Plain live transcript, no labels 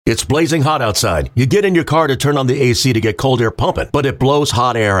It's blazing hot outside. You get in your car to turn on the AC to get cold air pumping, but it blows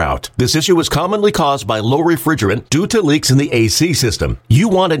hot air out. This issue is commonly caused by low refrigerant due to leaks in the AC system. You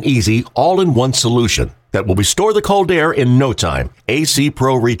want an easy, all-in-one solution that will restore the cold air in no time. AC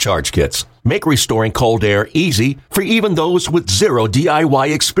Pro Recharge Kits make restoring cold air easy for even those with zero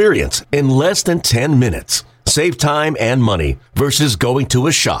DIY experience in less than 10 minutes. Save time and money versus going to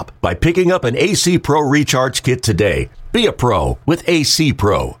a shop by picking up an AC Pro Recharge Kit today. Be a pro with AC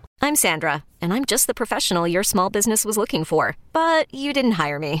Pro. I'm Sandra, and I'm just the professional your small business was looking for. But you didn't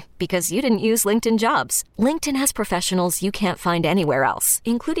hire me because you didn't use LinkedIn Jobs. LinkedIn has professionals you can't find anywhere else,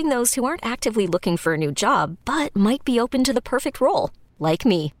 including those who aren't actively looking for a new job, but might be open to the perfect role, like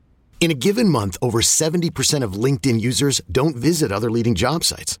me. In a given month, over 70% of LinkedIn users don't visit other leading job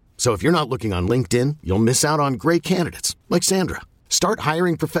sites. So if you're not looking on LinkedIn, you'll miss out on great candidates like Sandra. Start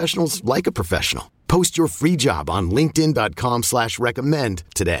hiring professionals like a professional. Post your free job on linkedin.com/recommend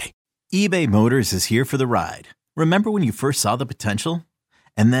today. eBay Motors is here for the ride. Remember when you first saw the potential?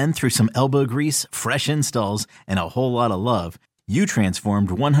 And then through some elbow grease, fresh installs, and a whole lot of love, you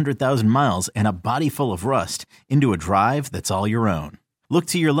transformed 100,000 miles and a body full of rust into a drive that's all your own. Look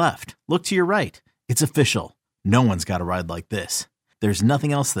to your left. Look to your right. It's official. No one's got a ride like this. There's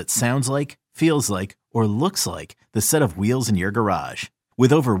nothing else that sounds like, feels like, or looks like the set of wheels in your garage.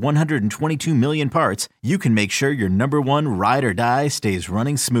 With over 122 million parts, you can make sure your number one ride or die stays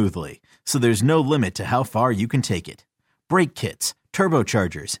running smoothly, so there's no limit to how far you can take it. Brake kits,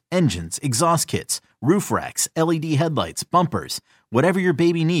 turbochargers, engines, exhaust kits, roof racks, LED headlights, bumpers, whatever your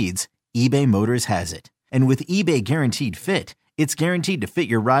baby needs, eBay Motors has it. And with eBay Guaranteed Fit, it's guaranteed to fit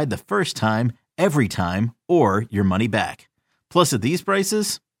your ride the first time, every time, or your money back. Plus at these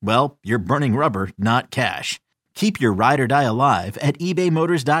prices, well, you're burning rubber, not cash. Keep your ride or die alive at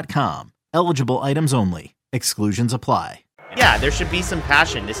ebaymotors.com. Eligible items only. Exclusions apply. Yeah, there should be some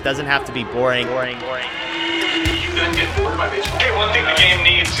passion. This doesn't have to be boring. You couldn't get bored by baseball. Hey, one thing the game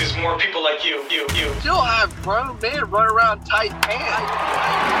needs is more people like you. Still have grown men run around tight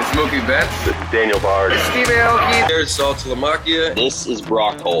pants. It's Mookie Betts. This is Daniel Bard. It's Steve Aoki. There's Sal Talamacchia. This is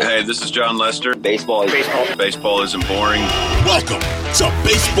Brock Holt. Hey, this is John Lester. Baseball isn't boring. Welcome to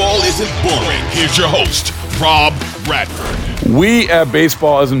Baseball Isn't Boring. Here's your host, Rob Bradford. We at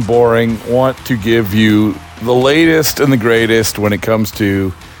Baseball Isn't Boring want to give you the latest and the greatest when it comes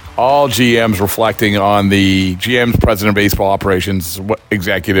to all GMs reflecting on the GMs, president of baseball operations,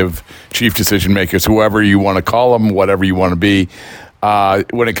 executive, chief decision makers, whoever you want to call them, whatever you want to be,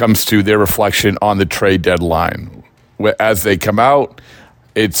 when it comes to their reflection on the trade deadline. As they come out,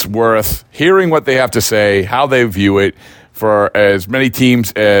 it's worth hearing what they have to say, how they view it, for as many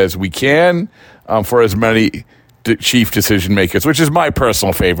teams as we can, for as many chief decision makers, which is my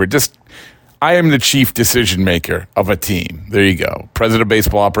personal favorite. I am the chief decision maker of a team. There you go. President of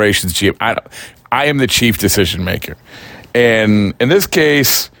baseball operations, GM. I am the chief decision maker. And in this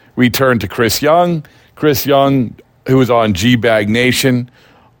case, we turn to Chris Young. Chris Young, who is on G-Bag Nation,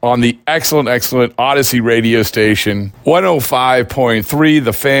 on the excellent Odyssey radio station, 105.3,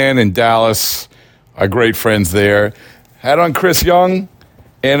 The Fan in Dallas. Our great friends there. Had on Chris Young,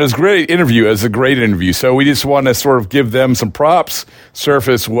 and it was a great interview. So we just want to sort of give them some props,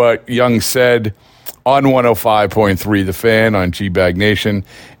 surface what Young said on 105.3 The Fan on G-Bag Nation,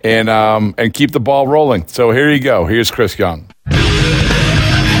 and keep the ball rolling. So here you go. Here's Chris Young.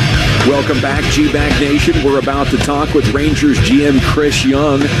 Welcome back, G-Bag Nation. We're about to talk with Rangers GM Chris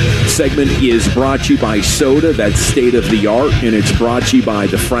Young. Segment is brought to you by Soda, that's state-of-the-art, and it's brought to you by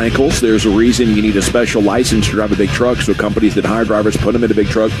the Frankels. There's a reason you need a special license to drive a big truck, so companies that hire drivers, put them in a big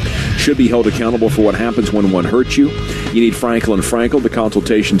truck, should be held accountable for what happens when one hurts you. You need Frankel & Frankel. The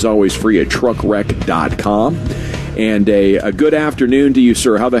consultation's always free at truckwreck.com. And a good afternoon to you,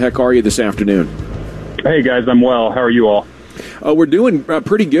 sir. How the heck are you this afternoon? Hey, guys, I'm well. How are you all? We're doing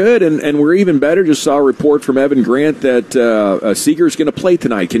pretty good, and we're even better. Just saw a report from Evan Grant that Seager's going to play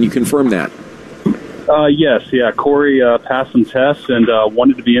tonight. Can you confirm that? Yes, yeah. Corey passed some tests and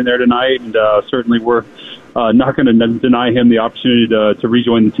wanted to be in there tonight, and certainly we're not going to deny him the opportunity to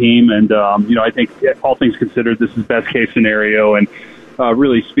rejoin the team. And, I think all things considered, this is best-case scenario, and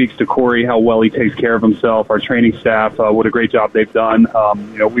really speaks to Corey, how well he takes care of himself, our training staff, what a great job they've done.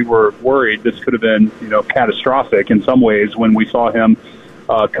 We were worried this could have been, catastrophic in some ways when we saw him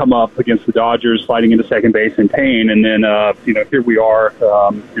come up against the Dodgers, sliding into second base in pain. And then, here we are,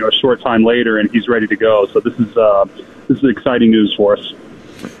 a short time later, and he's ready to go. So this is exciting news for us.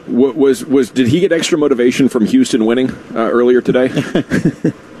 Did he get extra motivation from Houston winning earlier today?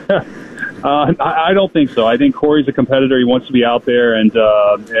 I don't think so. I think Corey's a competitor. He wants to be out there, and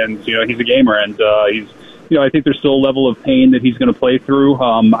he's a gamer, and I think there's still a level of pain that he's going to play through.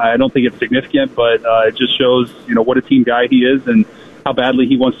 I don't think it's significant, but it just shows, what a team guy he is and how badly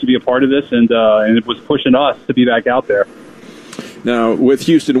he wants to be a part of this, and it was pushing us to be back out there. Now, with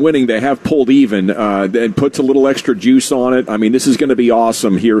Houston winning, they have pulled even and puts a little extra juice on it. I mean, this is going to be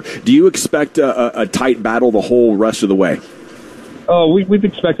awesome here. Do you expect a tight battle the whole rest of the way? Oh, we've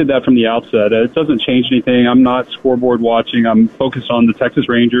expected that from the outset. It doesn't change anything. I'm not scoreboard watching. I'm focused on the Texas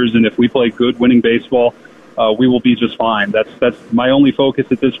Rangers, and if we play good, winning baseball, we will be just fine. That's my only focus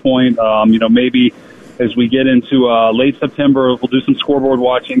at this point. Maybe as we get into late September, we'll do some scoreboard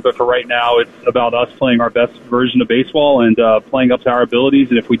watching, but for right now, it's about us playing our best version of baseball and playing up to our abilities.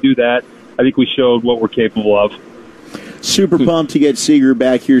 And if we do that, I think we showed what we're capable of. Super pumped to get Seager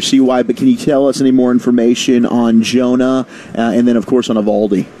back here, CY, but can you tell us any more information on Jonah and then, of course, on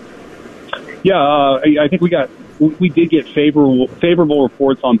Evaldi? Yeah, I think we did get favorable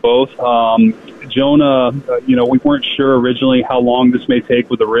reports on both. Jonah, we weren't sure originally how long this may take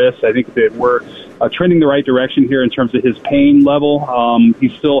with the wrist. I think that we're trending the right direction here in terms of his pain level. He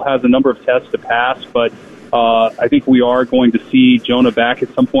still has a number of tests to pass, but I think we are going to see Jonah back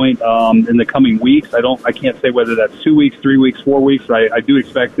at some point in the coming weeks. I can't say whether that's 2 weeks, 3 weeks, 4 weeks, but I do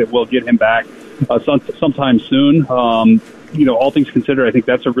expect that we'll get him back sometime soon. All things considered, I think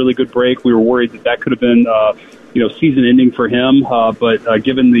that's a really good break. We were worried that could have been, season ending for him. But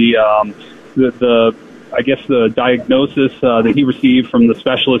given the diagnosis that he received from the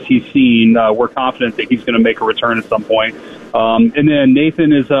specialist he's seen, we're confident that he's going to make a return at some point. And then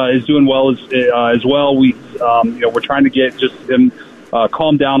Nathan is doing well as well. We're trying to get just him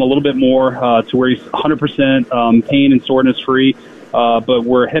calmed down a little bit more to where he's 100% pain and soreness free. But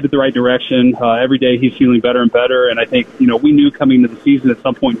we're headed the right direction. Every day he's feeling better and better. And I think, we knew coming into the season at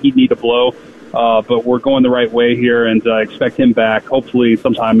some point he'd need a blow. But we're going the right way here, and expect him back hopefully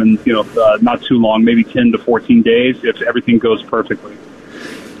sometime in, not too long, maybe 10 to 14 days if everything goes perfectly.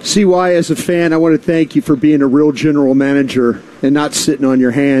 CY, as a fan, I want to thank you for being a real general manager and not sitting on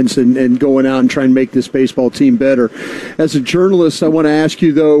your hands and going out and trying to make this baseball team better. As a journalist, I want to ask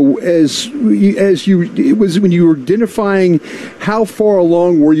you, though, when you were identifying, how far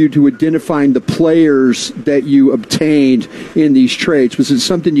along were you to identifying the players that you obtained in these trades? Was it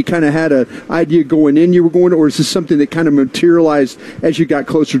something you kind of had an idea going in you were going to, or is this something that kind of materialized as you got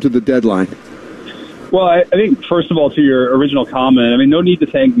closer to the deadline? Well, I think, first of all, to your original comment, no need to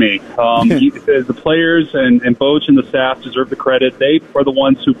thank me. The players and Boch and the staff deserve the credit. They are the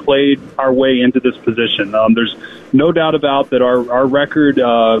ones who played our way into this position. There's no doubt about that our record,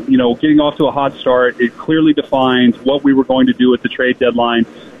 getting off to a hot start, it clearly defines what we were going to do at the trade deadline.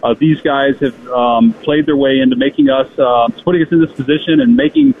 These guys have played their way into making us, putting us in this position and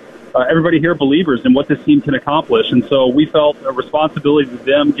making everybody here believers in what this team can accomplish. And so we felt a responsibility to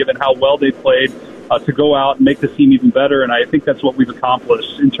them, given how well they played, to go out and make the team even better, and I think that's what we've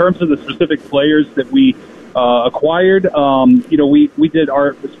accomplished. In terms of the specific players that we acquired, we did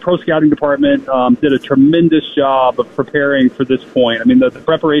our pro scouting department did a tremendous job of preparing for this point. The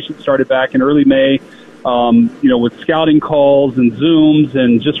preparation started back in early May, with scouting calls and Zooms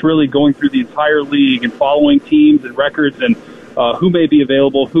and just really going through the entire league and following teams and records and who may be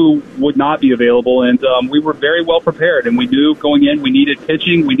available, who would not be available, and we were very well prepared, and we knew going in we needed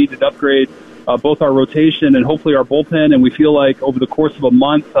pitching, we needed to upgrade both our rotation and hopefully our bullpen, and we feel like over the course of a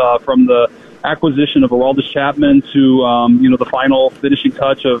month from the acquisition of Aroldis Chapman to the final finishing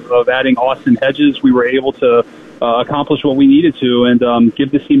touch of adding Austin Hedges, we were able to accomplish what we needed to and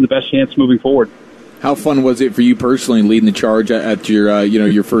give this team the best chance moving forward. How fun was it for you personally leading the charge at your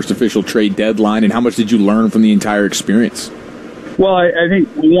your first official trade deadline, and how much did you learn from the entire experience? Well, I think,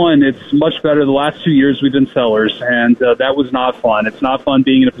 one, it's much better. The last 2 years we've been sellers, and that was not fun. It's not fun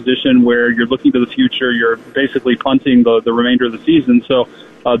being in a position where you're looking to the future. You're basically punting the remainder of the season. So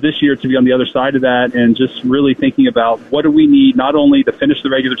this year to be on the other side of that and just really thinking about what do we need not only to finish the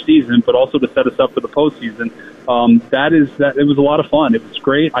regular season, but also to set us up for the postseason. It was a lot of fun. It was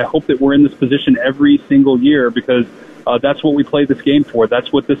great. I hope that we're in this position every single year because that's what we play this game for.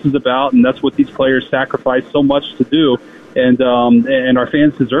 That's what this is about, and that's what these players sacrifice so much to do. And our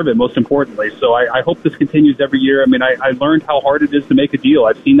fans deserve it, most importantly. So I hope this continues every year. I learned how hard it is to make a deal.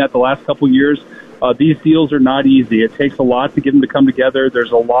 I've seen that the last couple of years. These deals are not easy. It takes a lot to get them to come together.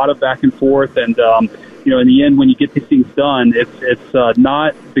 There's a lot of back and forth. And, in the end, when you get these things done, it's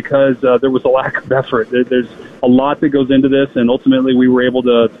not because there was a lack of effort. There's a lot that goes into this, and ultimately we were able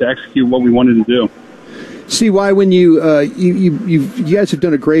to execute what we wanted to do. See why when you guys have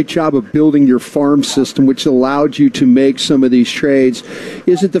done a great job of building your farm system, which allowed you to make some of these trades.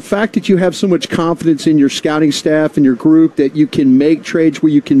 Is it the fact that you have so much confidence in your scouting staff and your group that you can make trades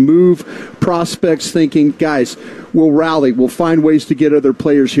where you can move prospects thinking, guys, we'll rally, we'll find ways to get other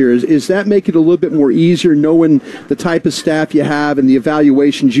players here? Is that make it a little bit more easier knowing the type of staff you have and the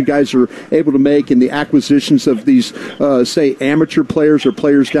evaluations you guys are able to make and the acquisitions of these, say, amateur players or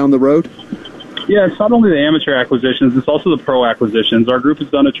players down the road? Yeah, it's not only the amateur acquisitions, it's also the pro acquisitions. Our group has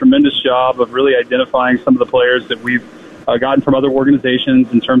done a tremendous job of really identifying some of the players that we've gotten from other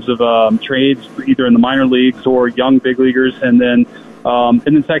organizations in terms of trades, either in the minor leagues or young big leaguers. And then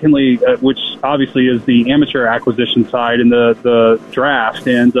secondly, which obviously is the amateur acquisition side in the draft.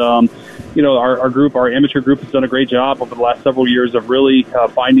 And, our amateur group has done a great job over the last several years of really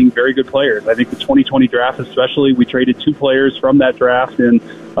finding very good players. I think the 2020 draft especially, we traded 2 players from that draft in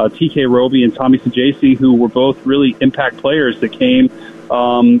TK Roby and Tommy Sajaci, who were both really impact players that came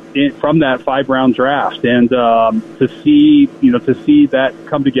from that 5-round draft. And to see that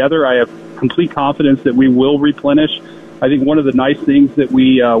come together, I have complete confidence that we will replenish. I think one of the nice things that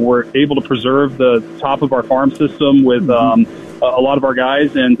we were able to preserve the top of our farm system with a lot of our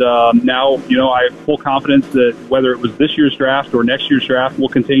guys, and now I have full confidence that whether it was this year's draft or next year's draft, we'll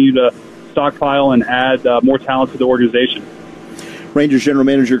continue to stockpile and add more talent to the organization. Rangers General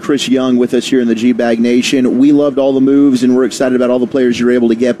Manager Chris Young with us here in the G-Bag Nation. We loved all the moves, and we're excited about all the players you're able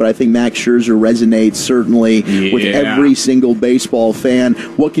to get, but I think Max Scherzer resonates certainly with every single baseball fan.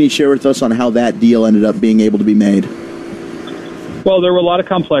 What can you share with us on how that deal ended up being able to be made? Well, there were a lot of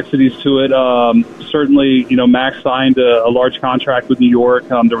complexities to it. Certainly, Max signed a large contract with New York.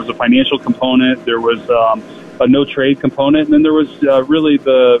 There was a financial component. There was a no-trade component. And then there was really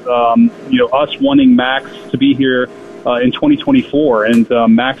the, us wanting Max to be here in 2024, and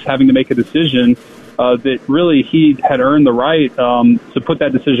Max having to make a decision that really he had earned the right to put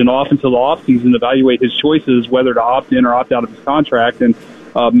that decision off until the offseason, evaluate his choices, whether to opt in or opt out of his contract. And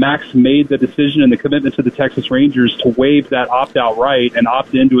Max made the decision and the commitment to the Texas Rangers to waive that opt-out right and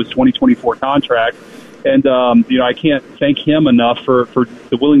opt into his 2024 contract. And, I can't thank him enough for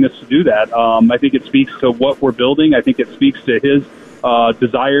the willingness to do that. I think it speaks to what we're building. I think it speaks to his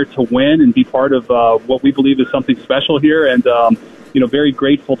desire to win and be part of what we believe is something special here. And, very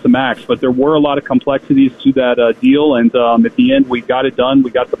grateful to Max. But there were a lot of complexities to that deal. And at the end, we got it done.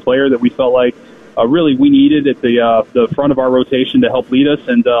 We got the player that we felt like really we needed at the front of our rotation to help lead us,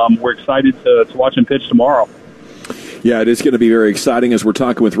 and we're excited to watch him pitch tomorrow. Yeah, it is going to be very exciting as we're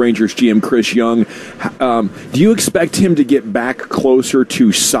talking with Rangers GM Chris Young. Do you expect him to get back closer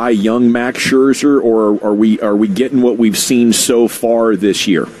to Cy Young Max Scherzer, or are we getting what we've seen so far this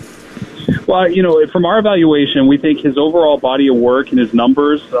year? Well, from our evaluation, we think his overall body of work and his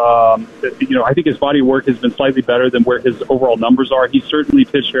numbers, I think his body of work has been slightly better than where his overall numbers are. He's certainly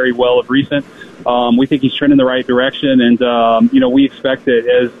pitched very well of recent. We think he's trending in the right direction, and, we expect that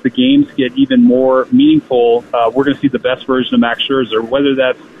as the games get even more meaningful, we're going to see the best version of Max Scherzer, whether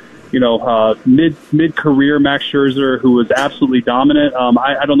that's, mid-career Max Scherzer, who was absolutely dominant.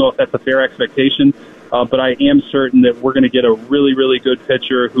 I don't know if that's a fair expectation. But I am certain that we're going to get a really, really good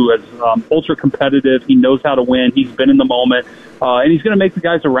pitcher who is ultra competitive. He knows how to win. He's been in the moment. And he's going to make the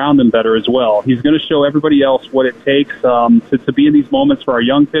guys around him better as well. He's going to show everybody else what it takes to be in these moments for our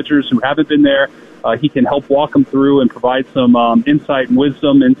young pitchers who haven't been there. He can help walk them through and provide some insight and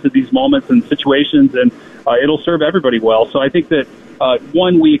wisdom into these moments and situations, and it'll serve everybody well. So I think that,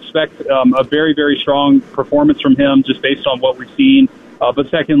 one, we expect a very, very strong performance from him just based on what we've seen.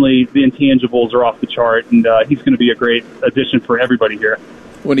 But secondly, the intangibles are off the chart, and he's going to be a great addition for everybody here.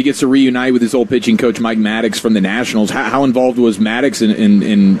 When he gets to reunite with his old pitching coach, Mike Maddox, from the Nationals, how involved was Maddox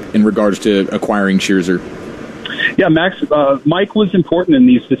in regards to acquiring Scherzer? Yeah, Mike was important in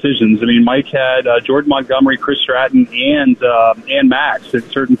these decisions. I mean, Mike had Jordan Montgomery, Chris Stratton, and Max at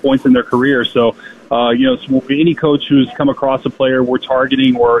certain points in their career. So, any coach who's come across a player we're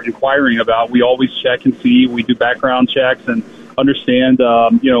targeting or inquiring about, we always check and see. We do background checks and understand,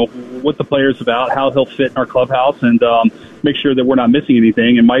 what the player's about, how he'll fit in our clubhouse, and make sure that we're not missing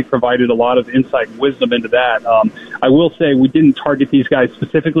anything. And Mike provided a lot of insight and wisdom into that. I will say we didn't target these guys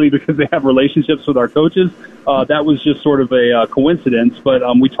specifically because they have relationships with our coaches. That was just sort of a coincidence, but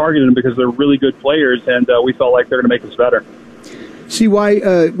we targeted them because they're really good players, and we felt like they're going to make us better. See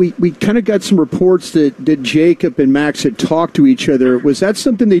why we kind of got some reports that Jacob and Max had talked to each other. Was that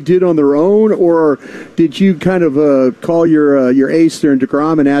something they did on their own, or did you kind of call your ace there in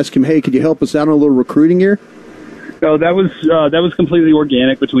DeGrom and ask him, hey, could you help us out on a little recruiting here? No, that was completely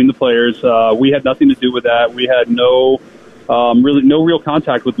organic between the players. We had nothing to do with that. We had no really no real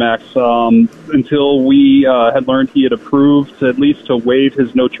contact with Max until we had learned he had approved at least to waive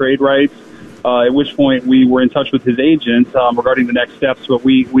his no trade rights. At which point we were in touch with his agent regarding the next steps, but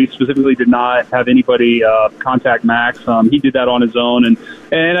we specifically did not have anybody contact Max. He did that on his own,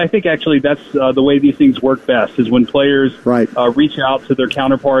 and I think actually that's the way these things work best is when players reach out to their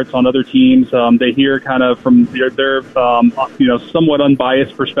counterparts on other teams. They hear kind of from their somewhat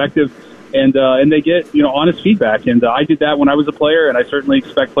unbiased perspective. And they get honest feedback, and I did that when I was a player, and I certainly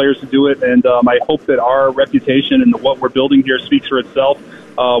expect players to do it. And I hope that our reputation and what we're building here speaks for itself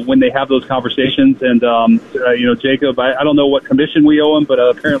when they have those conversations. And Jacob, I don't know what commission we owe him, but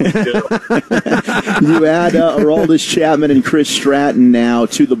apparently we do. You add Aroldis Chapman and Chris Stratton now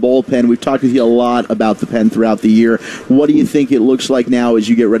to the bullpen. We've talked with you a lot about the pen throughout the year. What do you think it looks like now as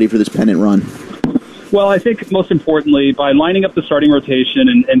you get ready for this pennant run? Well, I think most importantly, by lining up the starting rotation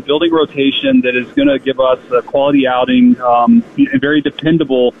and building rotation that is going to give us a quality outing, a very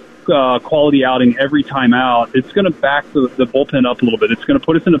dependable quality outing every time out, it's going to back the bullpen up a little bit. It's going to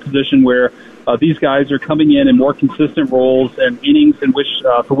put us in a position where these guys are coming in more consistent roles and innings in which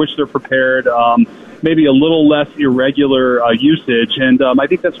for which they're prepared. Maybe a little less irregular usage, and I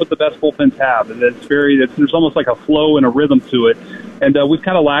think that's what the best bullpens have. There's almost like a flow and a rhythm to it, and we've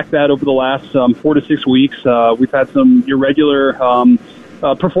kind of lacked that over the last 4 to 6 weeks. We've had some irregular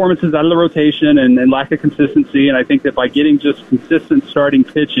performances out of the rotation and lack of consistency, and I think that by getting just consistent starting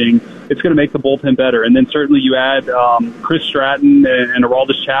pitching, it's going to make the bullpen better. And then certainly you add Chris Stratton and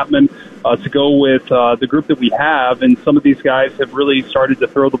Aroldis Chapman to go with the group that we have, and some of these guys have really started to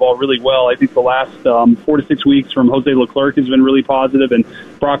throw the ball really well. I think the last 4 to 6 weeks from Jose Leclerc has been really positive, and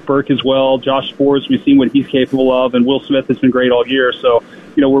Brock Burke as well. Josh Sborz, we've seen what he's capable of, and Will Smith has been great all year. So,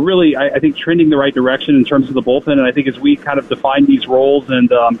 we're really, I think, trending the right direction in terms of the bullpen, and I think as we kind of define these roles and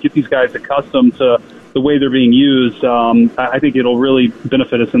get these guys accustomed to the way they're being used, I think it'll really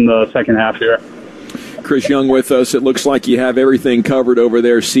benefit us in the second half here. Chris Young with us. It looks like you have everything covered over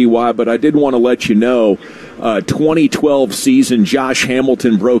there, CY, but I did want to let you know, 2012 season, Josh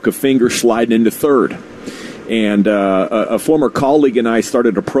Hamilton broke a finger sliding into third. And a former colleague and I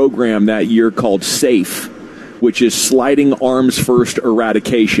started a program that year called SAFE, which is sliding arms first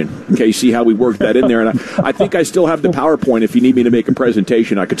eradication. Okay, see how we worked that in there. And I think I still have the PowerPoint. If you need me to make a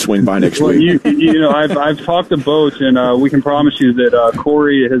presentation, I could swing by next week. I've talked to Boach, and we can promise you that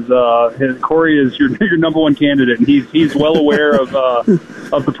Corey is your number one candidate, and he's well aware of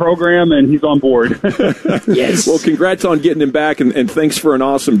the program, and he's on board. Yes. Well, congrats on getting him back, and thanks for an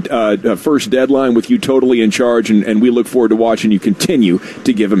awesome first deadline with you totally in charge, and we look forward to watching you continue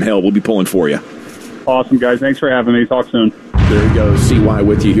to give him hell. We'll be pulling for you. Awesome, guys. Thanks for having me. Talk soon. There you go. CY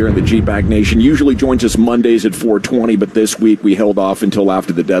with you here in the G-Bag Nation. Usually joins us Mondays at 4:20, but this week we held off until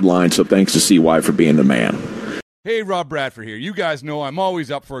after the deadline, so thanks to CY for being the man. Hey, Rob Bradford here. You guys know I'm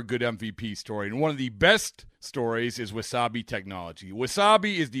always up for a good MVP story, and one of the best stories is Wasabi Technology.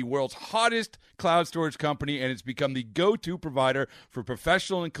 Wasabi is the world's hottest cloud storage company, and it's become the go-to provider for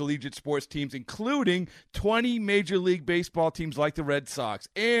professional and collegiate sports teams, including 20 Major League Baseball teams like the Red Sox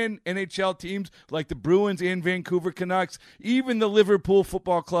and NHL teams like the Bruins and Vancouver Canucks. Even the Liverpool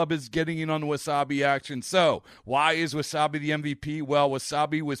Football Club is getting in on the Wasabi action. So, why is Wasabi the MVP? Well,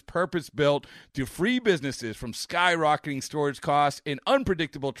 Wasabi was purpose-built to free businesses from skyrocketing storage costs and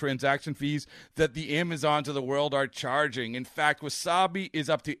unpredictable transaction fees that the Amazons of the world are charging. In fact, Wasabi is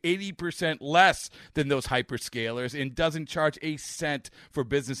up to 80% less than those hyperscalers and doesn't charge a cent for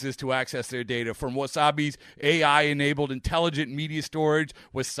businesses to access their data. From Wasabi's AI-enabled intelligent media storage,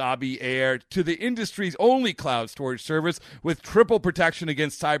 Wasabi Air, to the industry's only cloud storage service with triple protection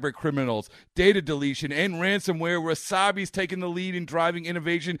against cyber criminals, data deletion, and ransomware, Wasabi's taken the lead in driving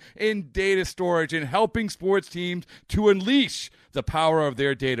innovation in data storage and helping sports teams to unleash the power of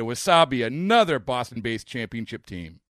their data. Wasabi, another Boston-based championship team.